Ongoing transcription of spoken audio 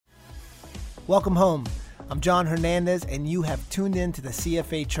Welcome home. I'm John Hernandez, and you have tuned in to the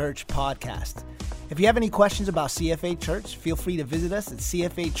CFA Church podcast. If you have any questions about CFA Church, feel free to visit us at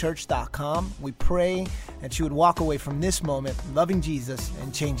cfachurch.com. We pray that you would walk away from this moment loving Jesus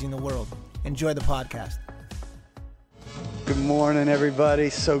and changing the world. Enjoy the podcast. Good morning, everybody.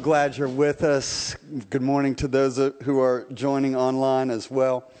 So glad you're with us. Good morning to those who are joining online as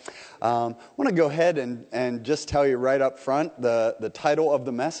well. I want to go ahead and just tell you right up front the title of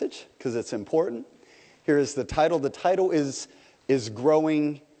the message, because it's important. Here is the title. The title is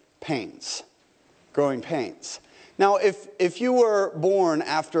Growing Pains. Growing Pains. Now, if you were born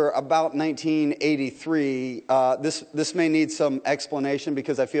after about 1983, this may need some explanation,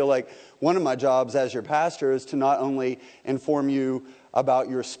 because I feel like one of my jobs as your pastor is to not only inform you about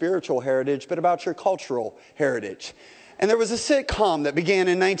your spiritual heritage, but about your cultural heritage. And there was a sitcom that began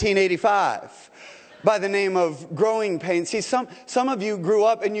in 1985 by the name of Growing Pains. See, some of you grew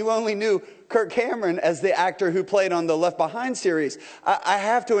up and you only knew Kirk Cameron as the actor who played on the Left Behind series. I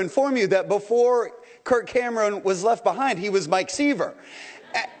have to inform you that before Kirk Cameron was left behind, he was Mike Seaver.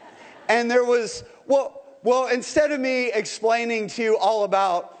 And there was, well, instead of me explaining to you all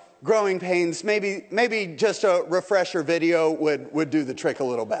about Growing Pains, maybe just a refresher video would do the trick a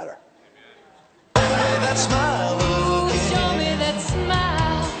little better. That smile, show me that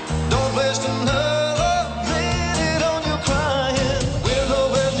smile. Don't waste another minute on your crying. We're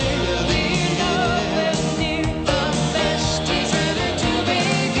nowhere near the best is ready to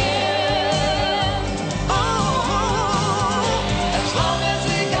begin. Oh, as long as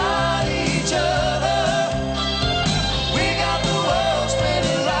we got each other, we got the world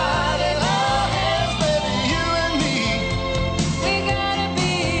spinning right in our hands, baby, you and me. We gotta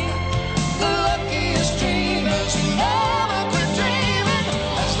be the luckiest dreamers who never quit dreaming.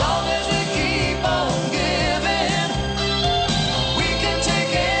 As long as we keep on giving, we can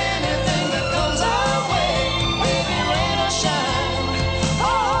take anything that comes our way. Baby, rain or shine,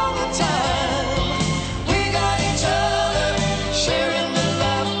 all the time. We got each other, sharing the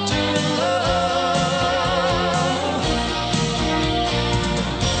laughter and love.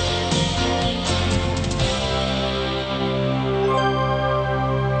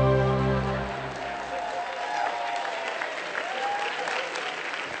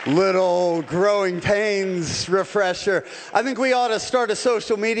 Little Growing Pains refresher. I think we ought to start a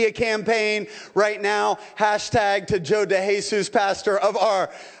social media campaign right now. Hashtag to Joe DeJesus, pastor of our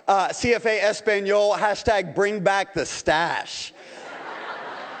CFA Espanol. Hashtag bring back the stash.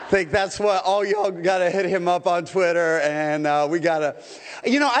 I think that's what all y'all got to hit him up on Twitter, and we got to,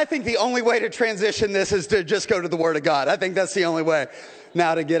 I think the only way to transition this is to just go to the Word of God. I think that's the only way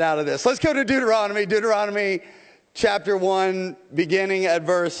now to get out of this. Let's go to Deuteronomy chapter 1, beginning at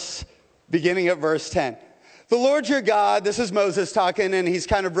verse 10. The Lord your God, this is Moses talking, and he's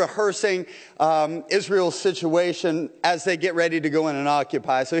kind of rehearsing Israel's situation as they get ready to go in and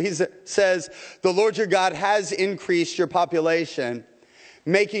occupy. So he says, the Lord your God has increased your population,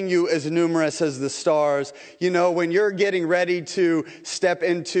 making you as numerous as the stars. When you're getting ready to step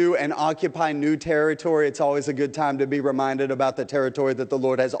into and occupy new territory, it's always a good time to be reminded about the territory that the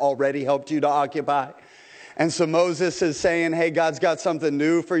Lord has already helped you to occupy. And so Moses is saying, hey, God's got something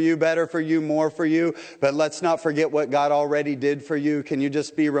new for you, better for you, more for you. But let's not forget what God already did for you. Can you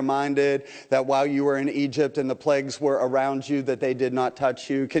just be reminded that while you were in Egypt and the plagues were around you, that they did not touch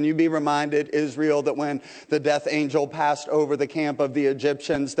you? Can you be reminded, Israel, that when the death angel passed over the camp of the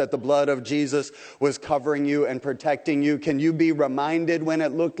Egyptians, that the blood of Jesus was covering you and protecting you? Can you be reminded when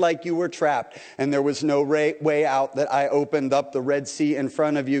it looked like you were trapped and there was no way out, that I opened up the Red Sea in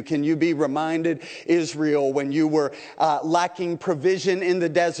front of you? Can you be reminded, Israel, when you were lacking provision in the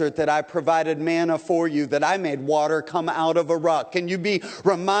desert, that I provided manna for you, that I made water come out of a rock? Can you be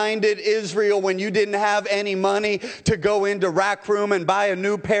reminded, Israel, when you didn't have any money to go into Rack Room and buy a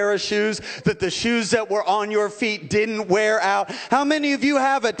new pair of shoes, that the shoes that were on your feet didn't wear out? How many of you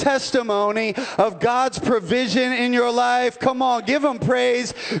have a testimony of God's provision in your life? Come on, give him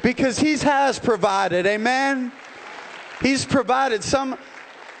praise, because he has provided. Amen? He's provided.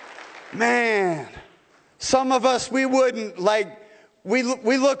 Some of us, we wouldn't, we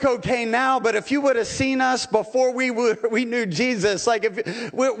look okay now, but if you would have seen us before we knew Jesus,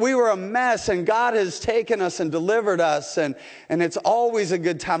 if we were a mess, and God has taken us and delivered us, and it's always a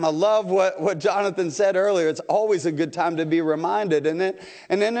good time. I love what Jonathan said earlier. It's always a good time to be reminded. And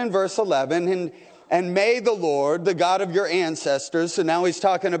then in verse 11, and may the Lord, the God of your ancestors, so now he's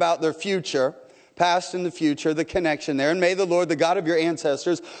talking about their future, past and the future, the connection there. And may the Lord, the God of your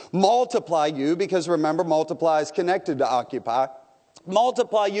ancestors, multiply you, because remember, multiply is connected to occupy.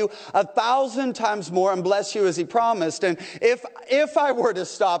 multiply you 1,000 times more and bless you as he promised. And if I were to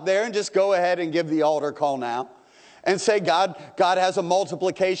stop there and just go ahead and give the altar call now and say, God has a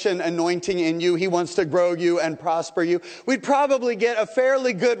multiplication anointing in you. He wants to grow you and prosper you, we'd probably get a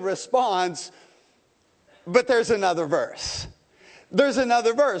fairly good response. But there's another verse. There's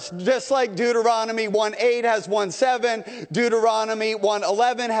another verse. Just like Deuteronomy 1:8 has 1:7, Deuteronomy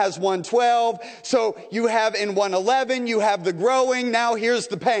 1:11 has 1:12. So you have in 1:11, you have the growing. Now here's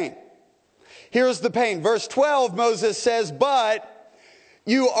the pain. Here's the pain. Verse 12, Moses says, but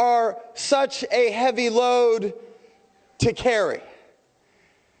you are such a heavy load to carry.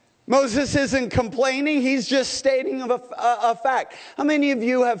 Moses isn't complaining. He's just stating a fact. How many of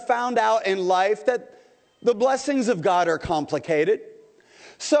you have found out in life that the blessings of God are complicated?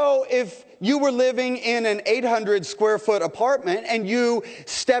 So if you were living in an 800 square foot apartment and you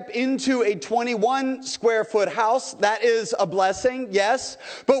step into a 21 square foot house, that is a blessing, yes.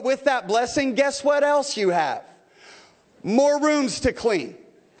 But with that blessing, guess what else you have? More rooms to clean.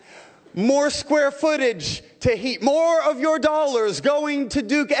 More square footage to heat, more of your dollars going to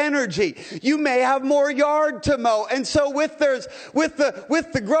Duke Energy. You may have more yard to mow. And so with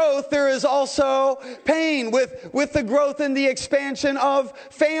the growth, there is also pain. With the growth and the expansion of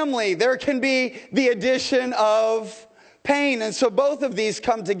family, there can be the addition of pain. And so both of these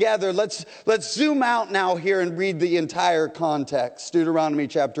come together. Let's zoom out now here and read the entire context. Deuteronomy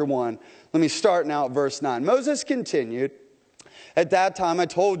chapter 1. Let me start now at verse 9. Moses continued, at that time I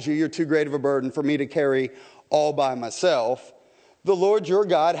told you, you're too great of a burden for me to carry all by myself. The Lord your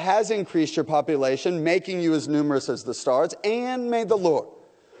God has increased your population, making you as numerous as the stars, and may the Lord,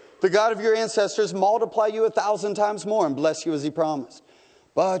 the God of your ancestors, multiply you 1,000 times more and bless you as he promised.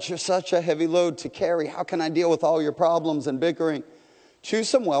 But you're such a heavy load to carry. How can I deal with all your problems and bickering? Choose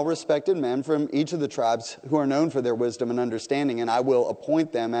some well-respected men from each of the tribes who are known for their wisdom and understanding, and I will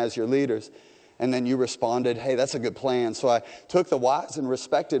appoint them as your leaders. And then you responded, hey, that's a good plan. So I took the wise and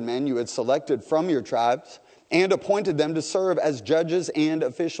respected men you had selected from your tribes and appointed them to serve as judges and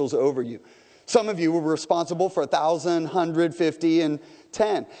officials over you. Some of you were responsible for 1,000, 150, and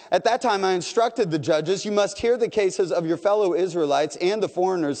 10. At that time I instructed the judges, you must hear the cases of your fellow Israelites and the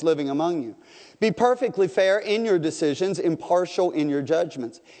foreigners living among you. Be perfectly fair in your decisions, impartial in your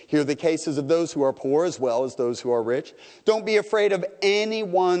judgments. Hear the cases of those who are poor as well as those who are rich. Don't be afraid of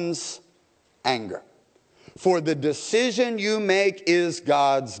anyone's anger. For the decision you make is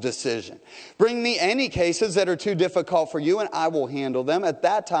God's decision. Bring me any cases that are too difficult for you and I will handle them. At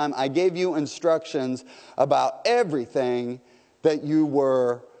that time I gave you instructions about everything that you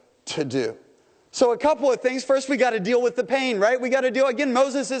were to do. So a couple of things. First, we got to deal with the pain, right? We got to deal, again,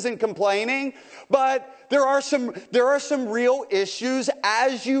 Moses isn't complaining, but there are some real issues.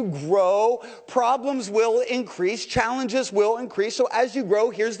 As you grow, problems will increase, challenges will increase. So as you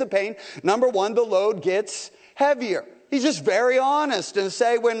grow, here's the pain. Number one, the load gets heavier. He's just very honest and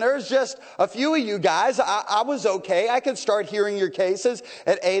say, when there's just a few of you guys, I was okay. I could start hearing your cases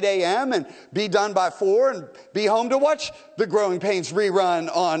at 8 a.m. and be done by 4 and be home to watch the Growing Pains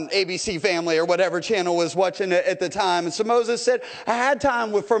rerun on ABC Family or whatever channel was watching it at the time. And so Moses said, I had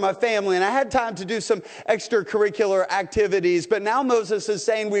time for my family and I had time to do some extracurricular activities. But now Moses is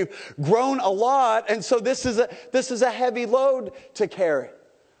saying we've grown a lot. And so this is a heavy load to carry.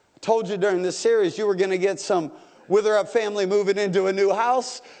 I told you during this series you were going to get some Witherup family moving into a new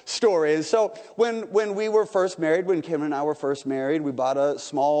house story. And so when we were first married, when Kim and I were first married, we bought a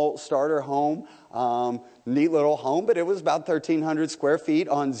small starter home, neat little home, but it was about 1,300 square feet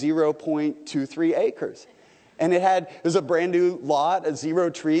on 0.23 acres. And it was a brand new lot, 0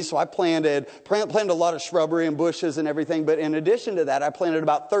 trees. So I planted a lot of shrubbery and bushes and everything. But in addition to that, I planted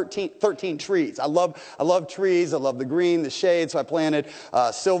about 13 trees. I love trees. I love the green, the shade. So I planted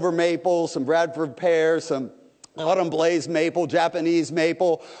silver maple, some Bradford pear, some autumn blaze maple, Japanese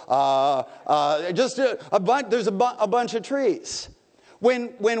maple, there's a bunch of trees.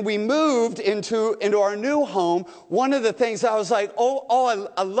 When we moved into our new home, one of the things I was like,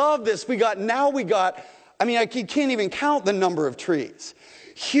 I love this. I can't even count the number of trees.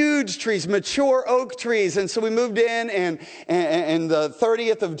 Huge trees, mature oak trees. And so we moved in and the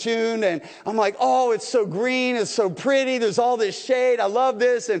 30th of June. And I'm like, oh, it's so green. It's so pretty. There's all this shade. I love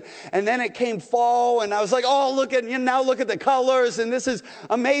this. And then it came fall. And I was like, oh, look at the colors. And this is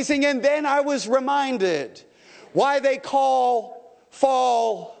amazing. And then I was reminded why they call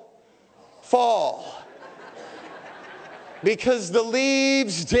fall. Because the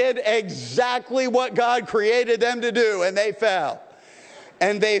leaves did exactly what God created them to do. And they fell.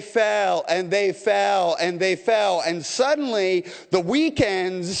 And they fell, and they fell, and they fell. And suddenly, the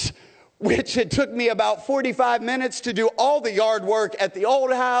weekends which it took me about 45 minutes to do all the yard work at the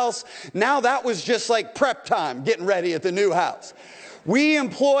old house. Now that was just like prep time, getting ready at the new house. We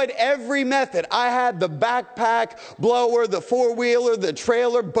employed every method. I had the backpack blower, the four-wheeler, the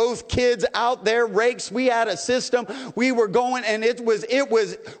trailer, both kids out there, rakes. We had a system. We were going, and it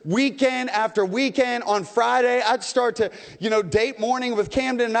was weekend after weekend. On Friday, I'd start to, date morning with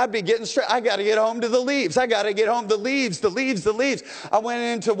Camden, and I'd be getting straight. I got to get home to the leaves. I got to get home to the leaves. I went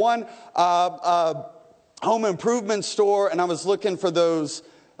into one home improvement store, and I was looking for those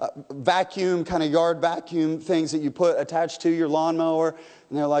vacuum, kind of yard vacuum things that you put attached to your lawnmower.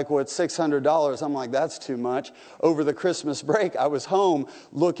 And they're like, well, it's $600. I'm like, that's too much. Over the Christmas break, I was home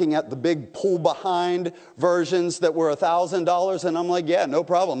looking at the big pull behind versions that were $1,000. And I'm like, yeah, no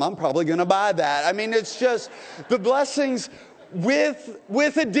problem. I'm probably going to buy that. I mean, it's just the blessings.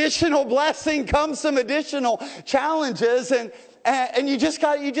 With additional blessing comes some additional challenges. And you just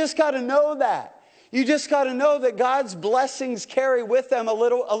got to know that. You just got to know that God's blessings carry with them a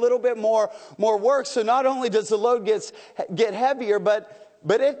little bit more work. So not only does the load get heavier, but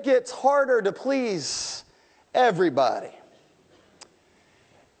it gets harder to please everybody.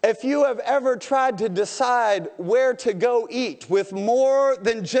 If you have ever tried to decide where to go eat with more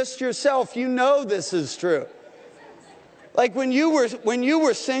than just yourself, you know this is true. Like when you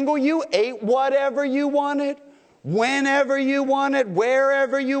were single, you ate whatever you wanted, whenever you wanted,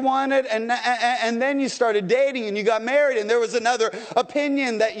 wherever you wanted, and then you started dating and you got married and there was another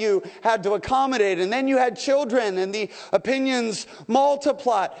opinion that you had to accommodate, and then you had children and the opinions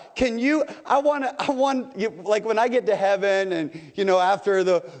multiplied. I want you, like when I get to heaven and, after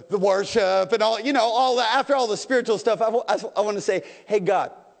the worship and all that, after all the spiritual stuff, I want to say, hey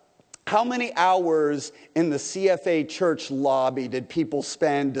God, how many hours in the CFA church lobby did people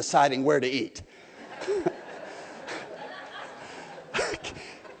spend deciding where to eat?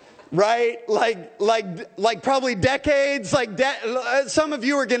 Right? Like probably decades. Some of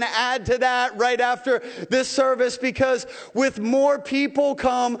you are going to add to that right after this service, because with more people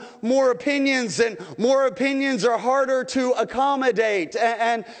come more opinions, and more opinions are harder to accommodate.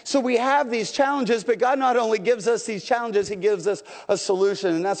 And so we have these challenges, but God not only gives us these challenges, He gives us a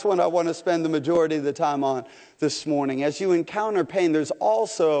solution. And that's what I want to spend the majority of the time on this morning. As you encounter pain, there's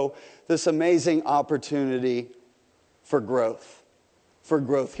also this amazing opportunity for growth.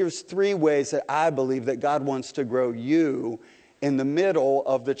 Here's 3 ways that I believe that God wants to grow you in the middle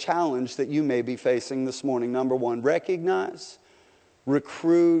of the challenge that you may be facing this morning. Number 1, recognize,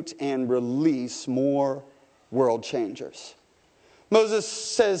 recruit, and release more world changers. Moses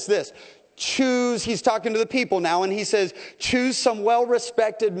says this, he's talking to the people now, and he says, choose some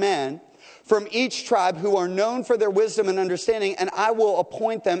well-respected men from each tribe who are known for their wisdom and understanding, and I will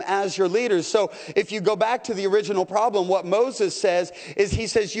appoint them as your leaders. So if you go back to the original problem, what Moses says is, he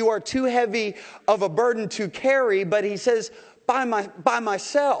says, you are too heavy of a burden to carry, but he says, by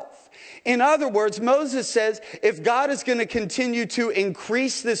myself. In other words, Moses says, if God is going to continue to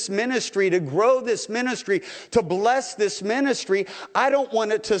increase this ministry, to grow this ministry, to bless this ministry, I don't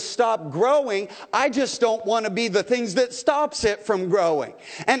want it to stop growing. I just don't want to be the things that stops it from growing.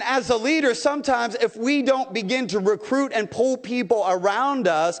 And as a leader, sometimes if we don't begin to recruit and pull people around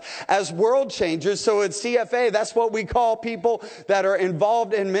us as world changers, so at CFA, that's what we call people that are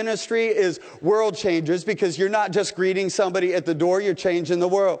involved in ministry, is world changers, because you're not just greeting somebody at the door, you're changing the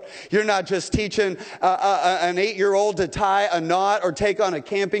world. You're not just teaching an 8-year-old to tie a knot or take on a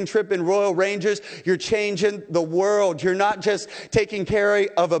camping trip in Royal Rangers. You're changing the world. You're not just taking care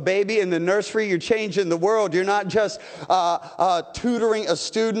of a baby in the nursery. You're changing the world. You're not just tutoring a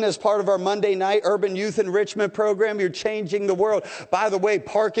student as part of our Monday night urban youth enrichment program. You're changing the world. By the way,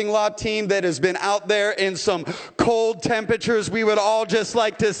 parking lot team that has been out there in some cold temperatures, we would all just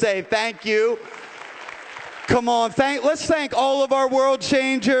like to say thank you. Come on, let's thank all of our world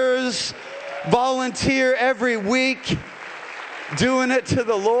changers, volunteer every week, doing it to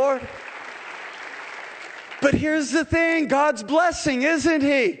the Lord. But here's the thing, God's blessing, isn't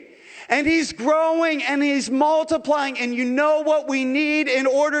He? And He's growing and He's multiplying. And you know what we need in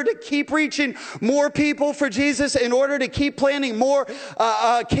order to keep reaching more people for Jesus, in order to keep planting more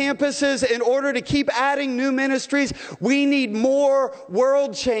campuses, in order to keep adding new ministries? We need more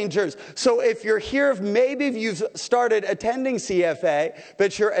world changers. So if you're here, maybe if you've started attending CFA,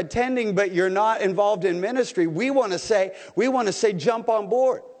 but you're attending but you're not involved in ministry, we want to say jump on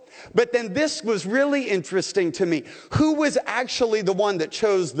board. But then this was really interesting to me. Who was actually the one that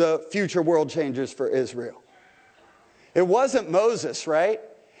chose the future world changers for Israel? It wasn't Moses, right?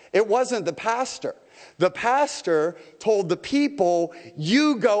 It wasn't the pastor. The pastor told the people,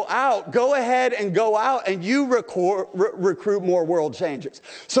 you go ahead and go out and you recruit more world changers.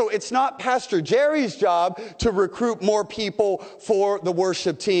 So it's not Pastor Jerry's job to recruit more people for the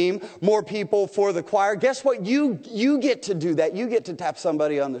worship team, more people for the choir. Guess what? You get to do that. You get to tap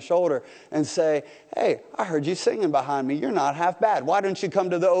somebody on the shoulder and say, hey, I heard you singing behind me. You're not half bad. Why don't you come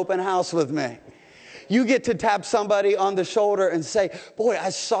to the open house with me? You get to tap somebody on the shoulder and say, boy,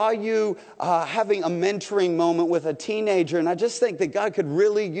 I saw you having a mentoring moment with a teenager, and I just think that God could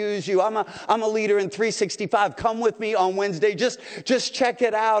really use you. I'm a leader in 365. Come with me on Wednesday. Just check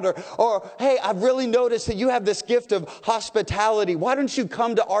it out. Or, hey, I've really noticed that you have this gift of hospitality. Why don't you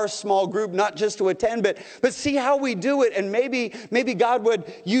come to our small group, not just to attend, but see how we do it, and maybe God would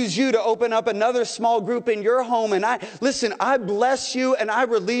use you to open up another small group in your home. And I bless you and I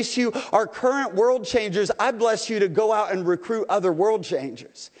release you, our current world changers. I bless you to go out and recruit other world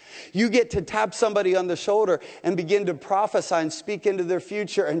changers. You get to tap somebody on the shoulder and begin to prophesy and speak into their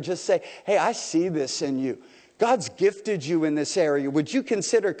future and just say, hey, I see this in you. God's gifted you in this area. Would you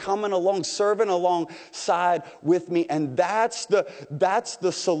consider coming along, serving alongside with me? And that's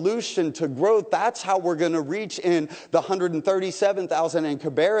the solution to growth. That's how we're going to reach in the 137,000 in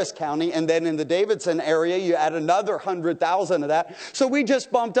Cabarrus County. And then in the Davidson area, you add another 100,000 of that. So we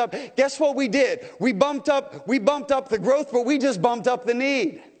just bumped up. Guess what we did? We bumped up the growth, but we just bumped up the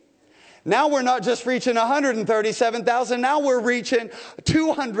need. Now we're not just reaching 137,000. Now we're reaching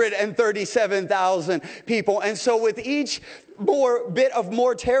 237,000 people. And so with each bit of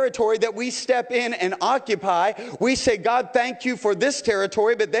more territory that we step in and occupy, we say, God, thank you for this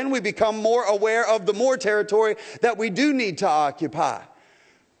territory. But then we become more aware of the more territory that we do need to occupy.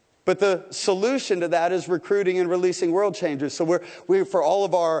 But the solution to that is recruiting and releasing world changers. So we're for all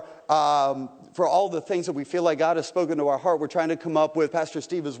of our for all the things that we feel like God has spoken to our heart, we're trying to come up with, Pastor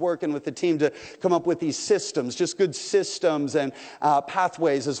Steve is working with the team to come up with these systems, just good systems and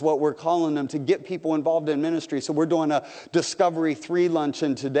pathways is what we're calling them, to get people involved in ministry. So we're doing a Discovery 3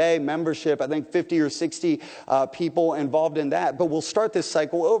 luncheon today, membership, I think 50 or 60 people involved in that. But we'll start this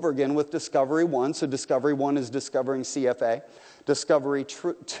cycle over again with Discovery 1. So Discovery 1 is discovering CFA. Discovery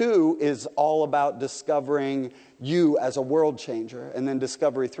 2 is all about discovering you as a world changer. And then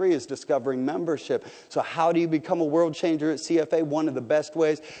Discovery 3 is discovering membership. So how do you become a world changer at CFA? One of the best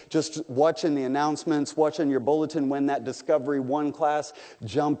ways, just watching the announcements, watching your bulletin when that Discovery 1 class,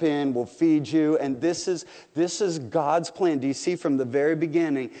 jump in, we'll feed you. And this is God's plan. Do you see from the very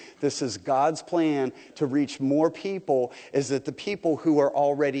beginning, this is God's plan to reach more people, is that the people who are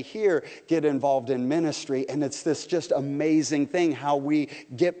already here get involved in ministry. And it's this just amazing thing how we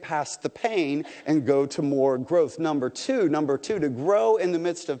get past the pain and go to more growth. Number two, to grow in the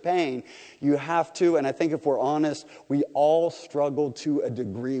midst of pain, you have to, and I think if we're honest, we all struggle to a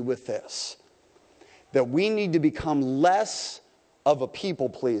degree with this, that we need to become less of a people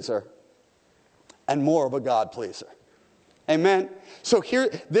pleaser and more of a God pleaser. Amen. So here,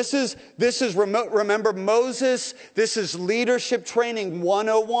 this is remember Moses, this is leadership training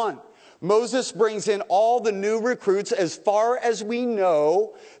 101. Moses brings in all the new recruits. As far as we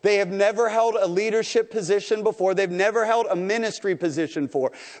know, they have never held a leadership position before. They've never held a ministry position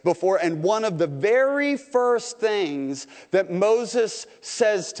before. And one of the very first things that Moses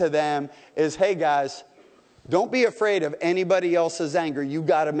says to them is, hey guys, don't be afraid of anybody else's anger. You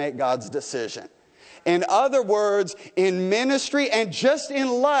got to make God's decision. In other words, in ministry and just in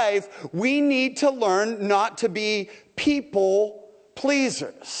life, we need to learn not to be people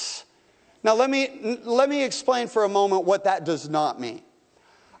pleasers. Now, let me explain for a moment what that does not mean.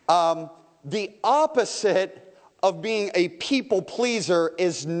 The opposite of being a people pleaser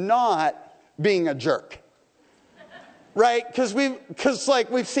is not being a jerk, right? Because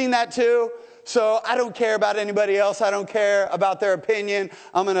we've seen that too. So I don't care about anybody else. I don't care about their opinion.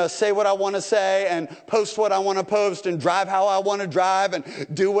 I'm going to say what I want to say and post what I want to post and drive how I want to drive and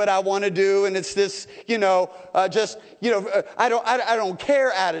do what I want to do. And it's this, I don't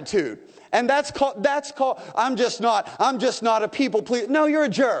care attitude. And that's called, I'm just not a people pleaser. No, you're a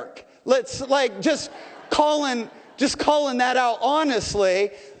jerk. Let's just calling that out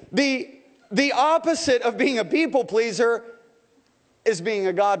honestly. The opposite of being a people pleaser is being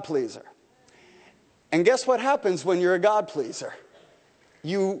a God pleaser. And guess what happens when you're a God pleaser?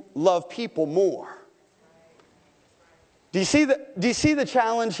 You love people more. Do you see the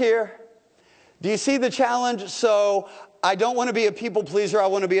challenge here? Do you see the challenge? So I don't want to be a people pleaser. I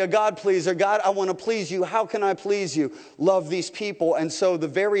want to be a God pleaser. God, I want to please you. How can I please you? Love these people. And so the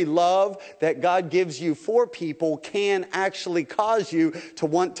very love that God gives you for people can actually cause you to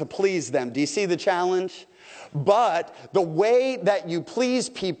want to please them. Do you see the challenge? But the way that you please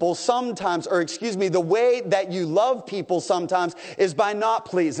people sometimes, the way that you love people sometimes is by not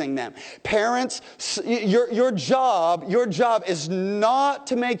pleasing them. Parents, your job is not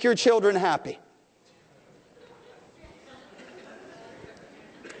to make your children happy.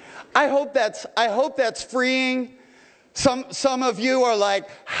 I hope that's freeing. Some of you are like,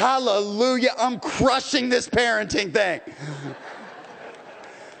 hallelujah, I'm crushing this parenting thing.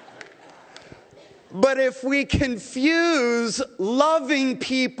 But if we confuse loving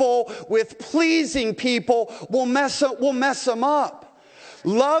people with pleasing people, we'll mess them up.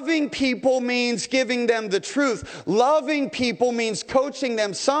 Loving people means giving them the truth. Loving people means coaching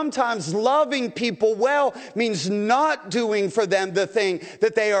them. Sometimes loving people well means not doing for them the thing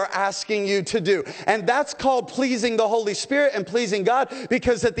that they are asking you to do. And that's called pleasing the Holy Spirit and pleasing God,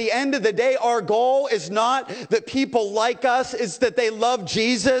 because at the end of the day, our goal is not that people like us, it's that they love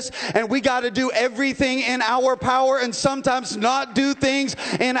Jesus. And we got to do everything in our power and sometimes not do things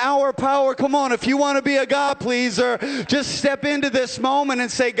in our power. Come on, if you want to be a God pleaser, just step into this moment and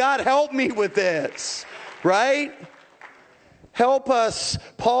say, God, help me with this, right? Help us.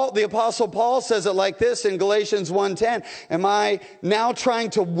 The Apostle Paul says it like this in Galatians 1:10. Am I now trying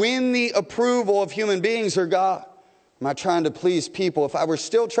to win the approval of human beings or God? Am I trying to please people? If I were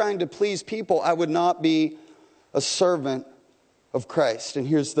still trying to please people, I would not be a servant of Christ. And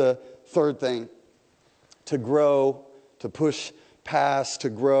here's the third thing. To grow, to push past, to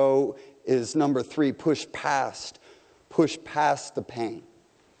grow is number 3, push past. Push past the pain.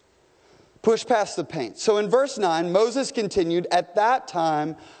 Push past the pain. So in verse 9, Moses continued, at that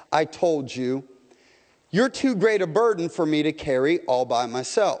time I told you, you're too great a burden for me to carry all by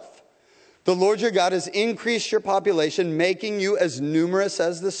myself. The Lord your God has increased your population, making you as numerous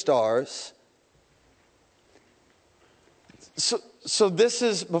as the stars. So this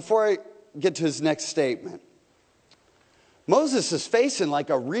is, before I get to his next statement, Moses is facing like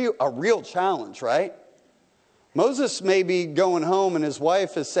a real challenge, right? Moses may be going home and his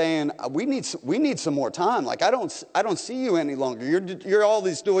wife is saying, we need some more time. Like, I don't see you any longer. You're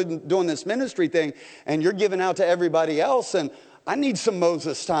always doing this ministry thing and you're giving out to everybody else, and I need some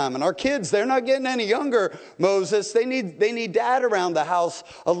Moses time. And our kids, they're not getting any younger, Moses. They need dad around the house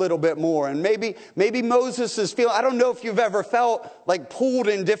a little bit more. And maybe Moses is feeling, I don't know if you've ever felt like pulled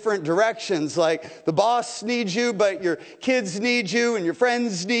in different directions. Like the boss needs you, but your kids need you and your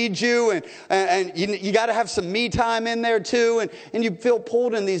friends need you. And you got to have some me time in there too. And you feel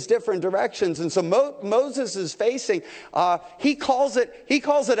pulled in these different directions. And so Moses is facing, he calls it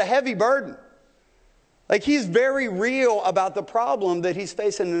a heavy burden. Like, he's very real about the problem that he's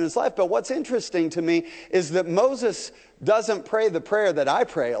facing in his life. But what's interesting to me is that Moses doesn't pray the prayer that I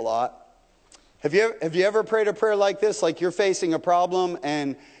pray a lot. Have you ever prayed a prayer like this? Like, you're facing a problem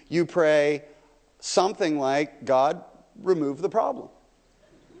and you pray something like, God, remove the problem.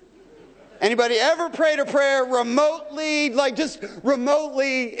 Anybody ever prayed a prayer remotely, like just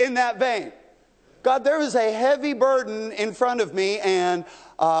remotely in that vein? God, there is a heavy burden in front of me, and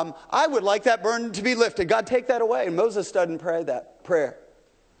I would like that burden to be lifted. God, take that away. And Moses doesn't pray that prayer.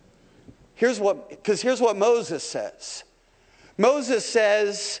 Here's what Moses says. Moses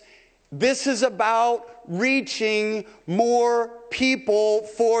says, this is about reaching more people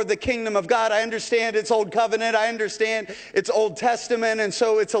for the kingdom of God. I understand it's Old Covenant. I understand it's Old Testament. And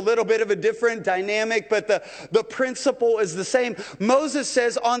so it's a little bit of a different dynamic, but the principle is the same. Moses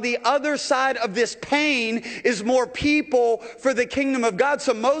says on the other side of this pain is more people for the kingdom of God.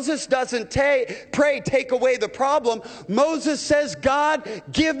 So Moses doesn't pray, take away the problem. Moses says, God,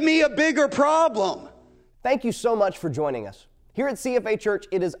 give me a bigger problem. Thank you so much for joining us. Here at CFA Church,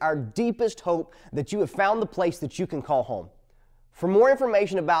 it is our deepest hope that you have found the place that you can call home. For more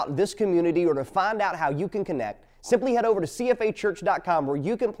information about this community or to find out how you can connect, simply head over to cfachurch.com where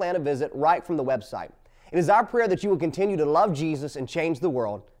you can plan a visit right from the website. It is our prayer that you will continue to love Jesus and change the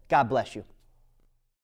world. God bless you.